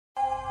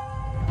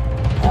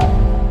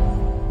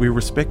We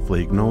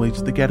respectfully acknowledge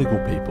the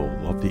Gadigal people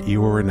of the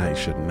Eora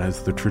Nation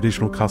as the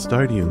traditional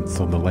custodians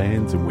on the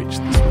lands in which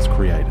this was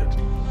created.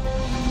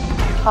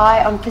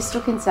 Hi, I'm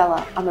Crystal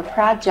Kinsella. I'm a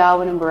proud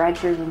Jarwin and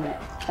Wiradjuri woman,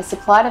 a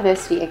supply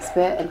diversity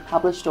expert and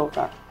published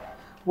author.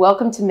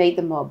 Welcome to Meet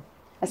the Mob,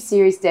 a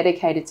series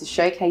dedicated to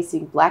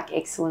showcasing Black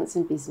excellence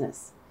in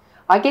business.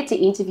 I get to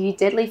interview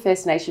deadly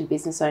First Nation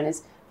business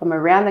owners from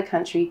around the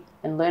country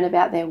and learn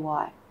about their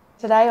why.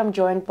 Today I'm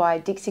joined by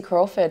Dixie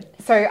Crawford.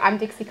 So I'm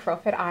Dixie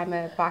Crawford. I'm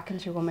a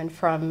Barkindji woman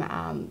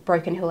from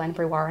Broken Hill and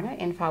Brewarrina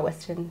in far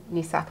western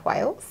New South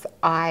Wales.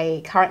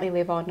 I currently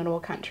live on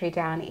North Country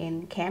down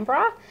in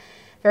Canberra,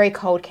 very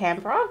cold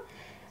Canberra,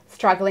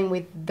 struggling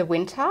with the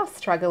winter,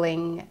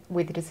 struggling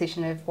with the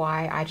decision of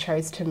why I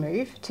chose to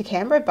move to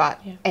Canberra.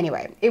 But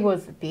anyway, it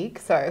was big,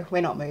 so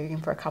we're not moving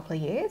for a couple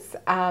of years.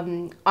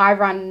 I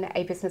run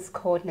a business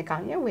called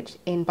Naganya, which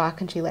in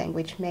Barkindji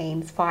language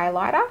means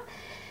firelighter.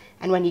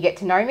 And when you get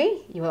to know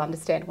me, you will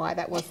understand why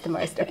that was the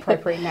most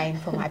appropriate name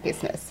for my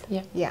business.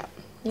 Yeah.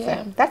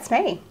 So that's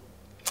me.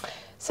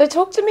 So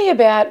talk to me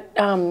about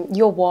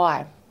your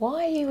why.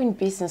 Why are you in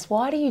business?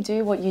 Why do you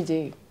do what you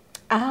do?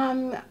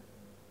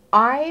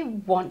 I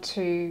want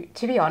to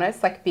be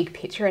honest, like big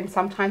picture, and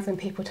sometimes when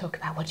people talk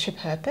about what's your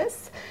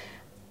purpose,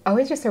 I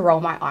always just roll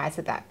my eyes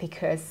at that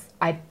because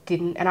I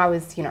didn't, and I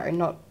was,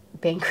 not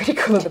being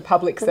critical of the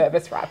public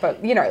service, right?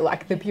 But,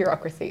 like the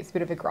bureaucracy is a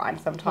bit of a grind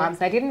sometimes.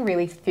 And I didn't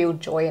really feel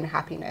joy and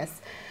happiness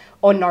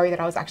or know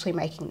that I was actually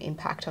making an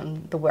impact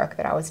on the work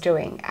that I was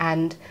doing.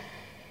 And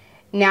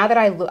now that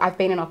I've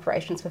been in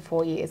operations for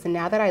 4 years, and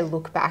now that I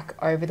look back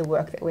over the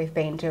work that we've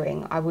been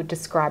doing, I would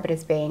describe it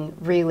as being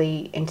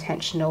really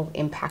intentional,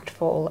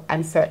 impactful,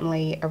 and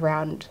certainly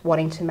around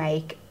wanting to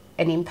make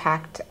an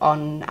impact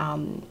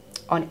on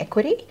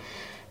equity.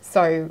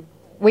 So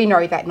we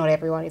know that not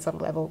everyone is on a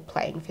level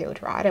playing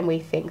field, right? And we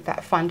think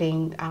that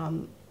funding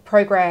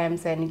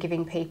programs and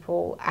giving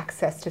people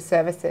access to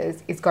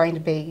services is going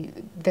to be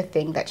the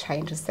thing that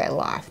changes their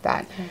life,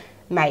 that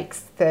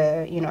makes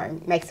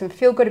them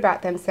feel good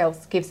about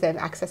themselves, gives them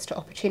access to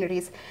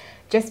opportunities.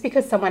 Just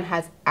because someone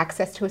has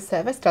access to a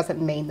service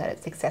doesn't mean that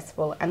it's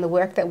successful. And the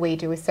work that we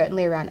do is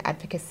certainly around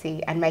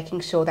advocacy and making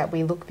sure that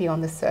we look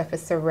beyond the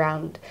surface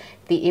around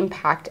the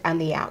impact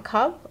and the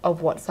outcome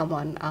of what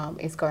someone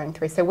is going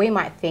through. So we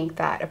might think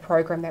that a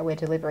program that we're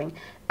delivering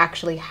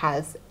actually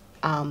has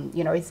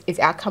is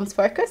outcomes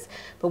focused,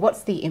 but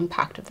what's the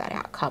impact of that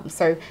outcome?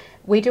 So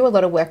we do a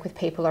lot of work with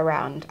people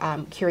around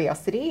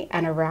curiosity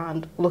and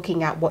around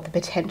looking at what the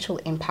potential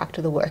impact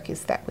of the work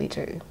is that we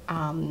do,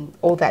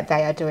 or that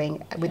they are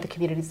doing with the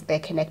communities that they're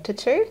connected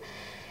to,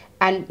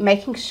 and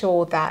making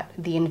sure that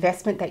the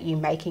investment that you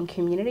make in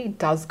community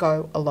does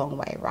go a long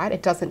way, right?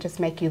 It doesn't just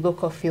make you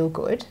look or feel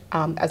good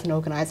as an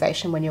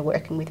organisation when you're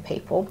working with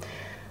people.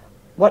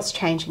 What's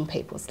changing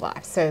people's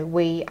lives? So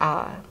we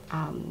are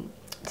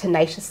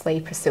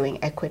tenaciously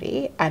pursuing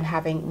equity and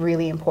having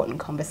really important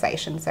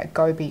conversations that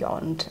go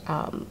beyond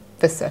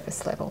the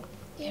surface level.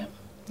 Yeah.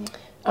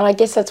 And I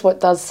guess that's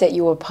what does set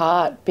you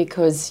apart,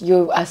 because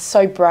you are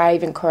so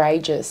brave and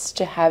courageous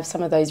to have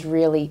some of those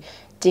really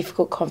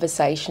difficult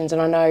conversations. And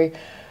I know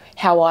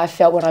how I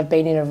felt when I've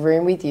been in a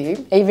room with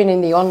you, even in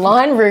the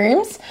online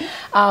rooms,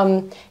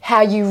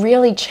 how you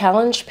really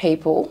challenge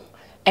people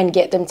and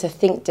get them to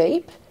think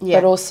deep,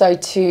 but also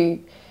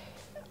to,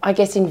 I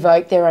guess,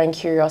 invoke their own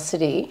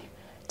curiosity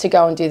to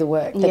go and do the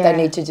work that they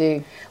need to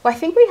do. Well, I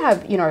think we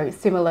have,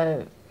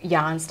 similar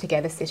yarns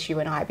together, Sis, you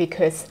and I,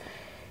 because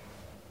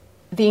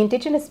the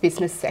Indigenous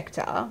business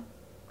sector,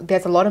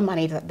 there's a lot of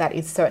money that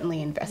is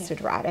certainly invested,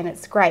 right? And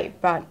it's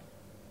great, but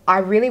I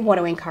really want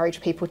to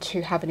encourage people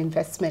to have an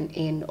investment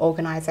in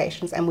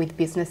organisations and with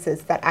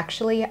businesses that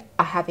actually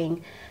are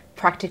having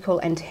practical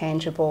and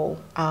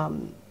tangible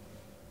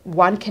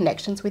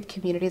connections with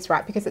communities,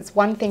 right? Because it's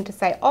one thing to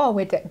say, oh,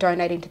 we're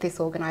donating to this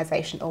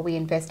organisation or we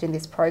invest in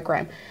this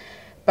program,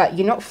 but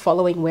you're not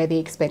following where the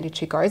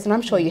expenditure goes. And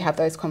I'm sure you have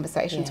those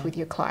conversations with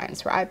your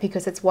clients, right?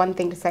 Because it's one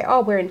thing to say,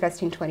 oh, we're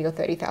investing $20,000 or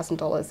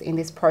 $30,000 in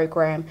this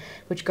program,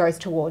 which goes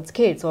towards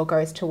kids or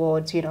goes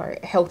towards,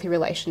 healthy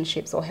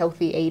relationships or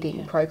healthy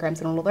eating programs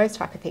and all of those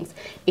type of things.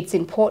 It's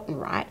important,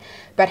 right?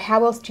 But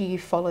how else do you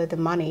follow the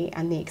money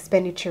and the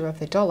expenditure of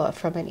the dollar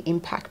from an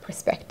impact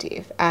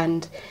perspective?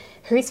 And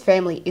whose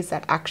family is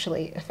that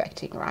actually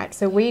affecting, right?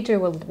 So we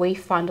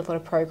fund a lot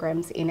of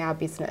programs in our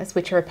business,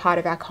 which are a part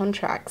of our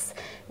contracts.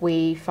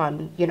 We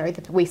fund,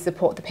 we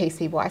support the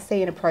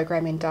PCYC in a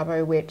program in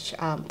Dubbo, which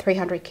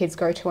 300 kids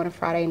go to on a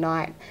Friday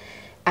night.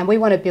 And we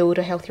want to build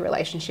a healthy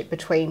relationship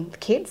between the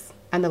kids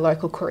and the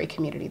local Koori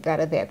community that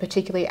are there,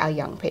 particularly our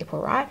young people,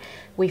 right?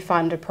 We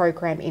fund a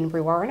program in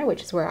Brewarrina,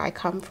 which is where I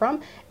come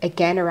from,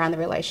 again around the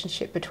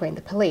relationship between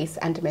the police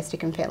and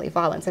domestic and family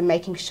violence, and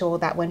making sure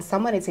that when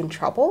someone is in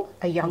trouble,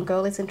 a young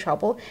girl is in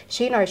trouble,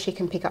 she knows she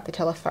can pick up the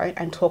telephone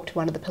and talk to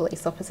one of the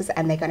police officers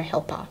and they're going to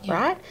help her,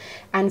 right?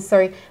 And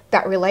so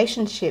that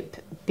relationship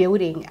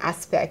building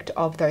aspect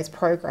of those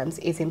programs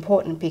is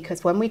important,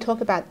 because when we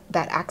talk about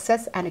that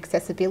access and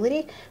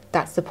accessibility,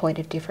 that's the point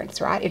of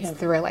difference, right? It's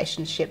the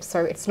relationship.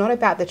 So it's not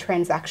about the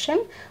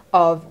transaction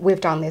of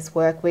we've done this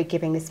work, we're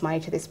giving this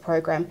money to this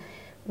program.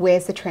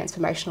 Where's the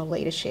transformational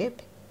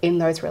leadership in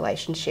those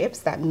relationships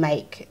that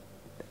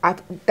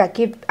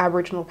give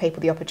Aboriginal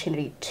people the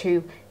opportunity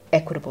to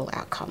equitable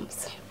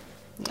outcomes?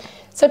 Yeah.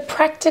 So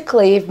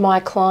practically, if my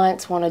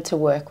clients wanted to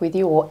work with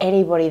you, or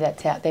anybody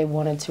that's out there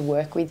wanted to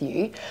work with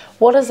you,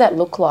 what does that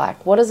look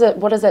like? What does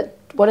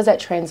that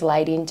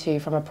translate into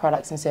from a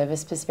products and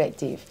service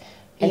perspective?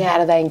 And how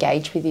do they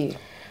engage with you?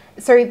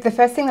 So the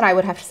first thing that I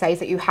would have to say is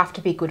that you have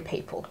to be good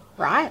people,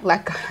 right?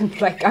 Like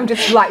I'm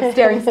just like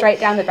staring straight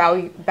down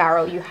the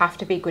barrel. You have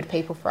to be good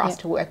people for us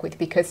to work with,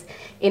 because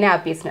in our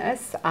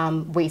business,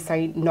 we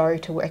say no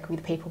to working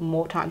with people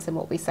more times than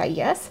what we say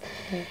yes.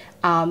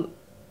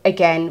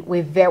 Again,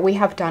 we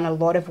have done a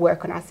lot of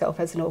work on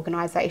ourselves as an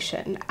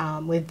organisation.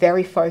 We're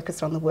very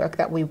focused on the work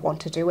that we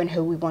want to do and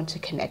who we want to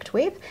connect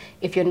with.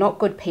 If you're not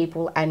good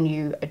people and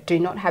you do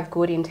not have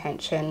good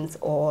intentions,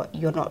 or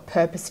you're not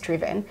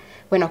purpose-driven,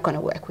 we're not going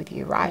to work with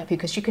you, right?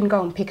 Because you can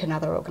go and pick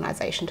another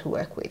organisation to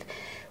work with.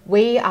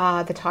 We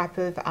are the type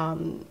of...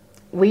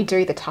 we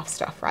do the tough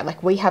stuff, right?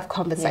 Like, we have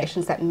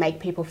conversations that make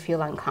people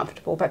feel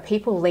uncomfortable, but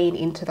people lean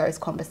into those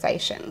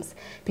conversations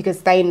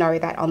because they know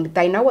that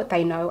they know what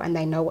they know and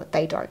they know what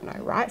they don't know,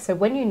 right? So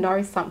when you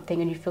know something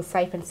and you feel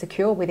safe and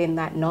secure within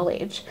that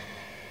knowledge,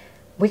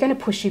 we're going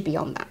to push you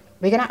beyond that.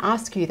 We're going to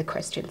ask you the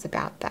questions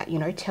about that. You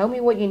know, tell me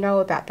what you know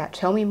about that.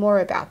 Tell me more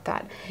about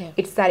that.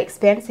 It's that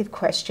expansive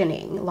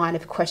line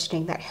of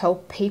questioning that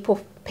help people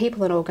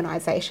and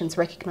organisations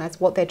recognise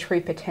what their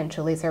true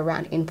potential is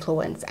around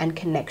influence and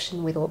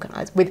connection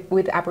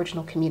with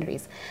Aboriginal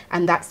communities.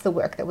 And that's the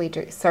work that we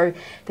do. So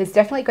there's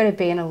definitely going to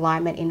be an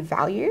alignment in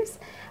values,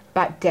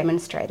 but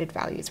demonstrated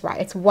values,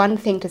 right? It's one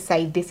thing to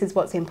say, this is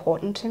what's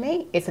important to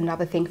me. It's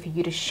another thing for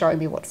you to show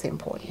me what's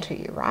important to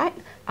you, right?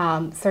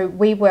 So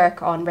we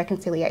work on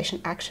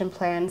reconciliation action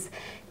plans.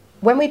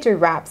 When we do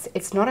RAPs,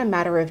 it's not a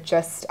matter of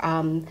just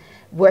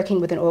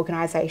working with an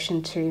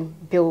organisation to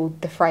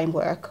build the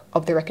framework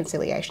of the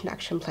reconciliation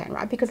action plan,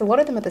 right? Because a lot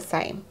of them are the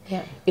same.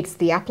 It's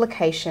the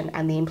application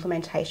and the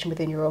implementation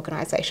within your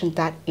organisation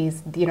that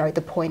is, you know,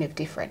 the point of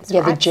difference,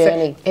 right? The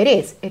journey. So it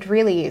is. It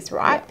really is,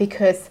 right?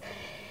 Because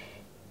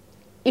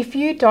if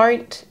you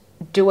don't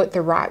do it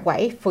the right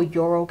way for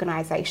your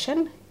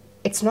organisation,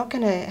 it's not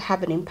going to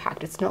have an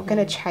impact. It's not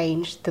going to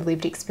change the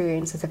lived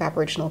experiences of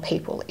Aboriginal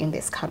people in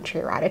this country,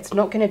 right? It's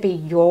not going to be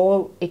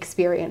your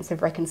experience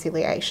of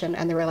reconciliation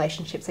and the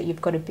relationships that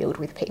you've got to build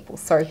with people.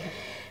 So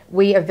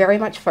we are very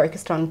much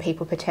focused on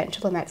people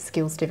potential and that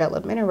skills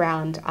development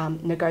around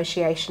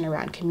negotiation,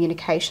 around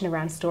communication,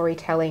 around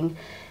storytelling,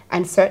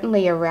 and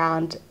certainly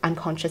around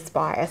unconscious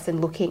bias and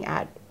looking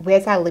at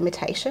where's our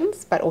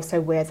limitations, but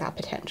also where's our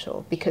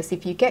potential. Because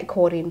if you get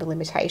caught in the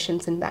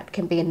limitations, and that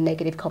can be a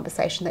negative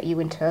conversation that you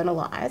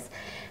internalise,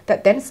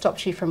 that then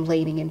stops you from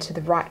leaning into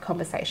the right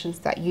conversations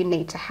that you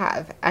need to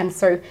have. And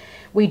so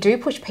we do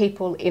push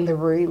people in the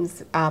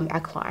rooms, our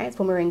clients,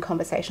 when we're in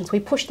conversations, we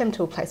push them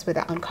to a place where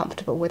they're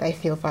uncomfortable, where they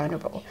feel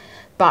vulnerable.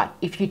 But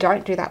if you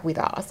don't do that with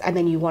us, and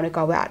then you want to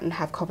go out and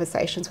have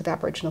conversations with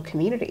Aboriginal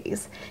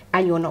communities,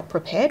 and you're not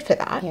prepared for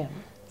that,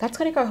 that's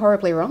going to go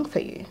horribly wrong for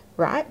you,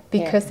 right?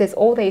 Because there's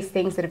all these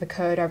things that have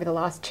occurred over the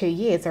last 2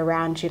 years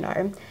around, you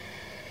know,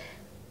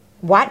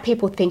 white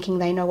people thinking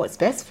they know what's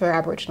best for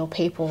Aboriginal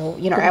people,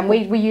 you know, and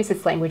we use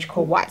this language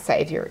called white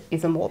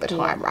saviorism all the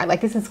time, right? Like,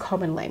 this is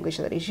common language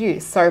that is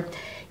used. So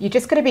you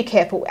just got to be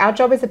careful. Our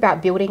job is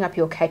about building up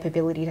your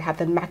capability to have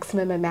the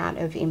maximum amount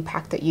of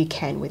impact that you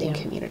can within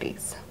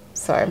communities.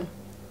 So,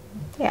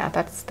 yeah,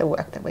 that's the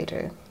work that we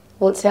do.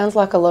 Well, it sounds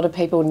like a lot of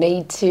people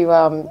need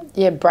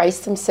to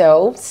brace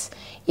themselves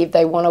if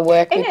they want to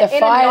work with the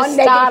fire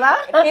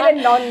starter. In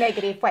a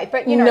non-negative way.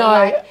 But, you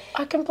know,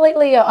 I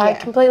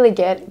completely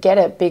get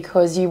it,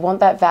 because you want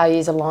that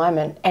values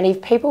alignment. And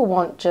if people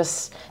want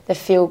just the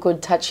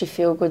feel-good,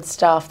 touchy-feel-good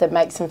stuff that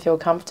makes them feel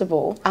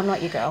comfortable... I'm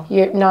not your girl.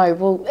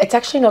 It's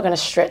actually not going to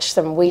stretch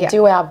them. We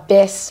do our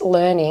best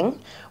learning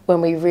when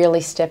we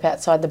really step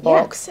outside the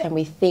box and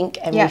we think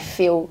and we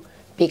feel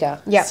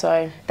bigger.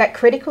 So that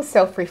critical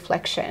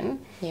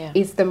self-reflection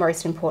is the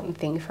most important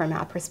thing from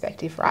our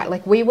perspective, right?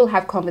 Like, we will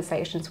have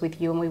conversations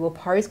with you and we will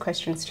pose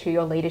questions to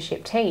your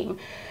leadership team,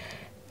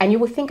 and you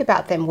will think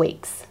about them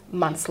weeks,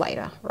 months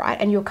later, right?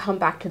 And you'll come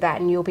back to that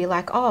and you'll be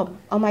like, oh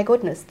my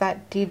goodness,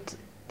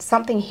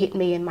 something hit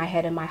me in my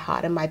head and my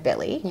heart and my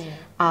belly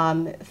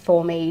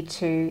for me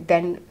to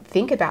then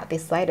think about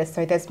this later.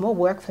 So there's more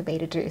work for me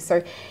to do.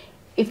 So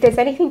if there's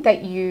anything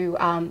that you...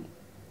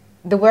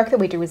 the work that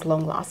we do is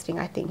long lasting,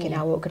 I think, in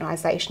our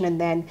organisation, and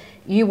then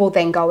you will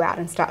then go out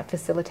and start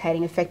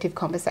facilitating effective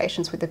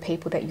conversations with the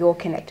people that you're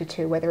connected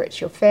to, whether it's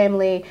your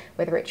family,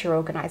 whether it's your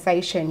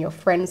organisation, your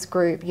friends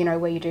group, you know,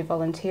 where you do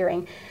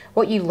volunteering.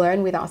 What you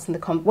learn with us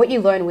what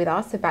you learn with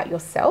us about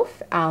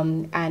yourself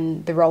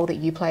and the role that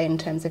you play in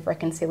terms of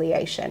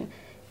reconciliation,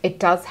 it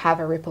does have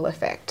a ripple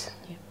effect.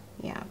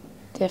 Yeah,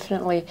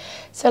 definitely.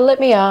 So let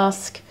me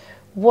ask,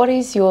 what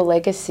is your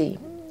legacy?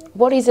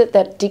 What is it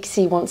that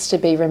Dixie wants to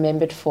be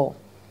remembered for?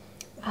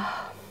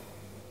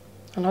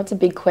 I know it's a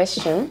big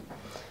question.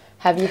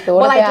 Have you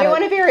thought about it? Well, I do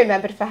want to be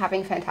remembered for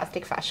having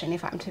fantastic fashion,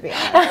 if I'm to be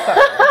honest.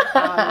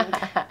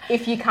 So,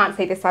 if you can't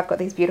see this, I've got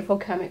these beautiful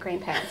Kermit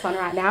green pants on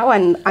right now,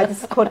 and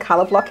this is called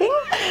colour blocking.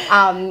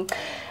 I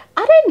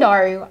don't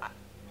know.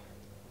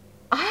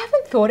 I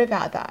haven't thought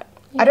about that.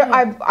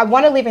 Yeah. I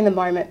want to live in the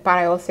moment, but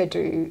I also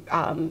do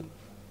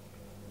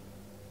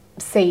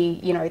see,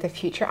 the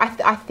future.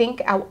 I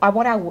think I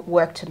want our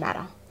work to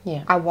matter.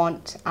 Yeah. I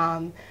want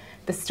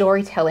the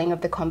storytelling of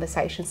the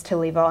conversations to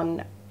live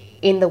on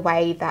in the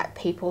way that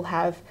people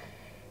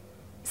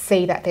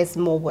see that there's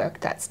more work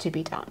that's to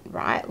be done,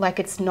 right? Like,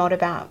 it's not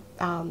about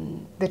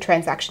the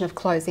transaction of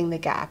closing the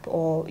gap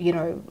or,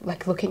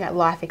 like looking at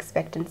life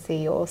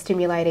expectancy or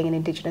stimulating an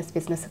Indigenous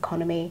business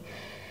economy.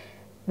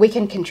 We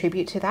can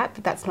contribute to that,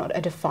 but that's not a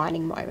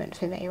defining moment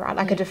for me, right?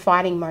 Like, a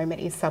defining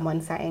moment is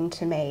someone saying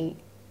to me,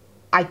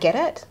 I get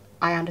it,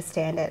 I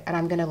understand it, and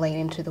I'm going to lean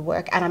into the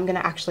work, and I'm going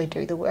to actually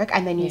do the work.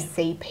 And then you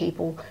see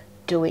people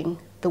doing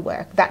the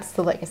work. That's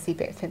the legacy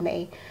bit for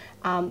me.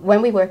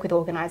 When we work with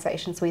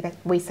organisations,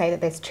 we say that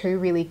there's two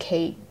really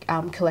key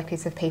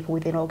collectives of people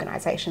within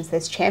organisations.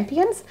 There's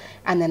champions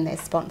and then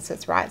there's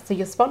sponsors, right? So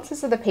your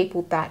sponsors are the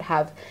people that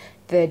have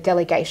the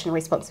delegation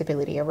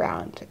responsibility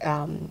around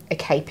a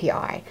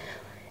KPI.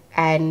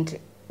 And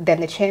then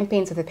the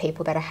champions are the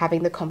people that are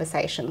having the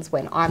conversations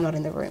when I'm not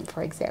in the room,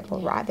 for example,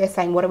 right? They're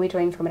saying, what are we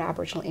doing from an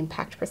Aboriginal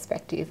impact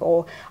perspective?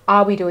 Or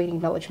are we doing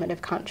acknowledgement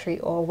of country?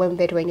 Or when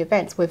they're doing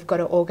events, we've got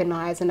to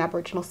organise an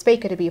Aboriginal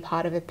speaker to be a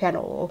part of a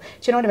panel. Or, do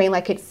you know what I mean?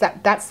 Like, it's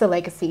that's the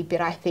legacy bit,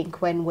 I think,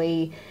 when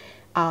we,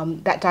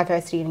 that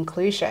diversity and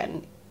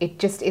inclusion, it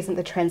just isn't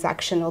the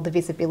transaction or the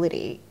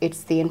visibility,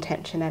 it's the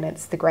intention and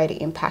it's the greater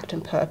impact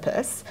and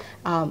purpose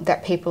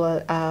that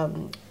people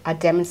are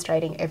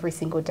demonstrating every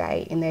single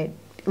day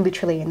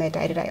literally in their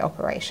day-to-day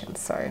operations.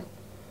 So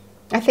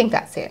I think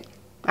that's it.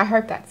 I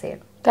hope that's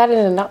it. That in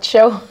a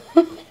nutshell.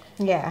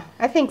 Yeah,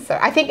 I think so.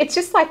 I think it's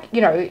just like,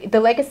 the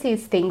legacy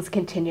is things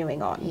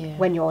continuing on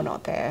when you're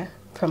not there,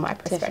 from my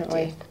perspective.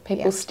 Definitely.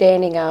 People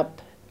standing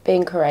up,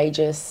 being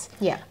courageous,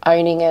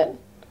 owning it,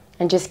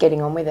 and just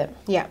getting on with it.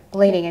 Yeah,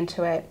 leaning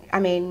into it.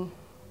 I mean,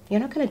 you're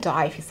not going to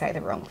die if you say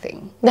the wrong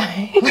thing. No.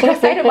 Like I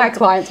say to my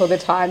clients all the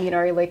time,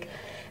 like,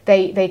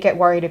 they get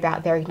worried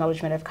about their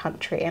acknowledgement of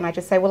country, and I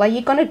just say, well, are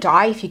you going to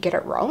die if you get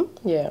it wrong?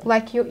 Yeah.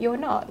 Like, you're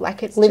not.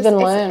 Like, it's live and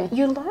learn.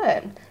 You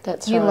learn.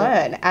 That's you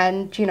right. learn,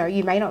 and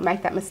you may not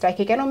make that mistake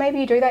again, or maybe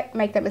you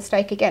make that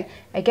mistake again.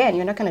 Again,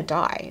 you're not going to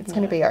die. It's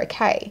going to be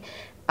okay.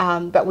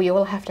 But we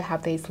all have to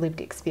have these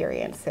lived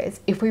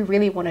experiences if we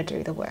really want to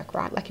do the work,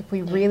 right? Like, if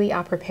we really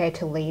are prepared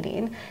to lean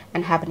in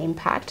and have an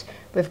impact,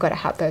 we've got to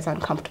have those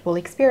uncomfortable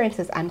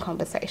experiences and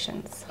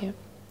conversations. Yeah.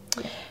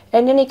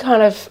 And any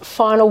kind of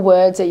final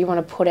words that you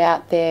want to put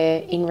out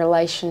there in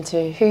relation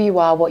to who you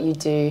are, what you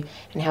do,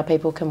 and how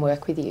people can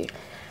work with you?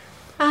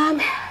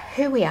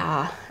 Who we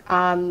are.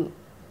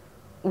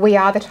 We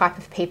are the type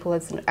of people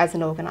as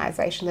an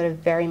organisation that are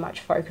very much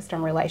focused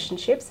on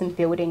relationships and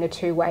building a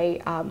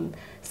two-way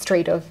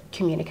street of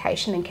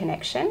communication and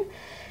connection.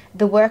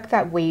 The work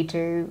that we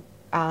do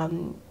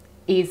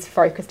is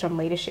focused on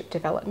leadership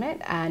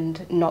development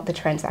and not the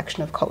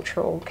transaction of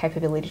cultural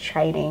capability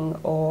training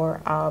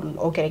or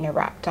getting a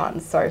rap done.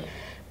 So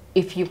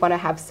if you want to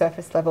have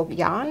surface level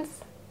yarns,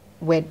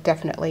 we're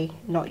definitely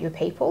not your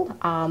people.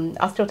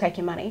 I'll still take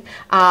your money.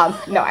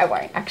 No, I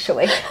won't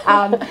actually.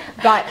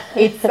 But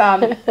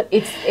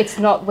it's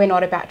not. We're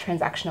not about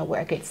transactional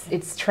work. It's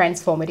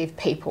transformative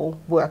people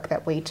work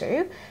that we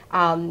do.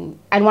 And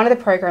one of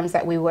the programs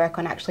that we work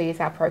on actually is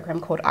our program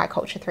called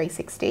iCulture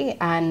 360,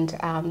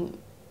 and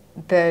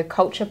the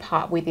culture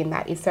part within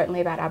that is certainly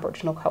about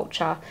Aboriginal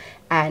culture,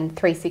 and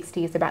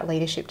 360 is about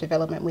leadership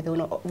development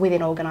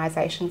within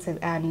organisations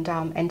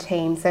and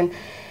teams. And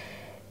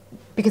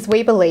because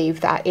we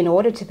believe that in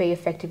order to be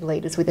effective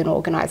leaders within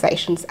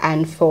organisations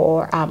and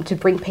for to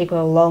bring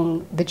people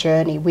along the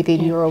journey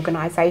within your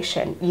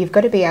organisation, you've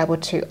got to be able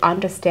to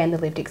understand the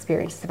lived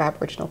experiences of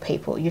Aboriginal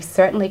people. You've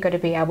certainly got to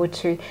be able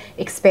to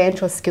expand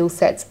your skill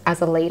sets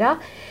as a leader,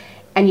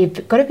 and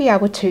you've got to be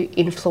able to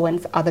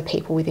influence other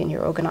people within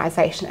your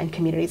organisation and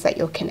communities that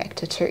you're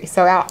connected to.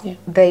 So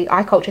the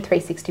iCulture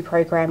 360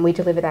 program, we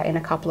deliver that in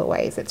a couple of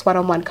ways. It's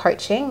one-on-one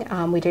coaching.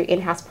 We do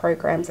in-house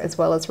programs as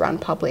well as run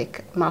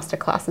public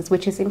masterclasses,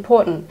 which is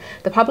important.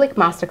 The public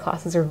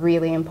masterclasses are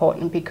really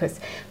important because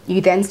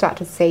you then start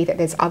to see that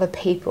there's other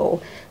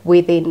people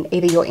within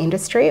either your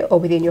industry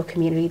or within your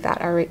community that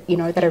are,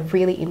 that are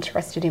really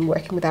interested in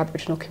working with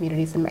Aboriginal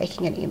communities and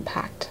making an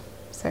impact.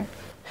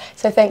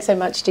 So thanks so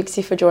much,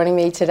 Dixie, for joining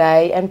me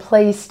today, and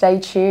please stay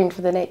tuned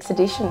for the next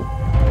edition.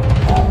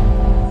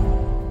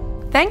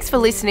 Thanks for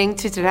listening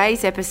to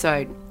today's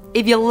episode.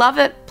 If you love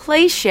it,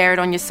 please share it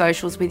on your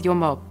socials with your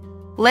mob.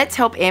 Let's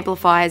help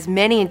amplify as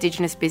many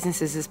Indigenous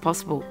businesses as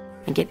possible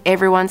and get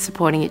everyone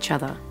supporting each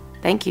other.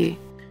 Thank you.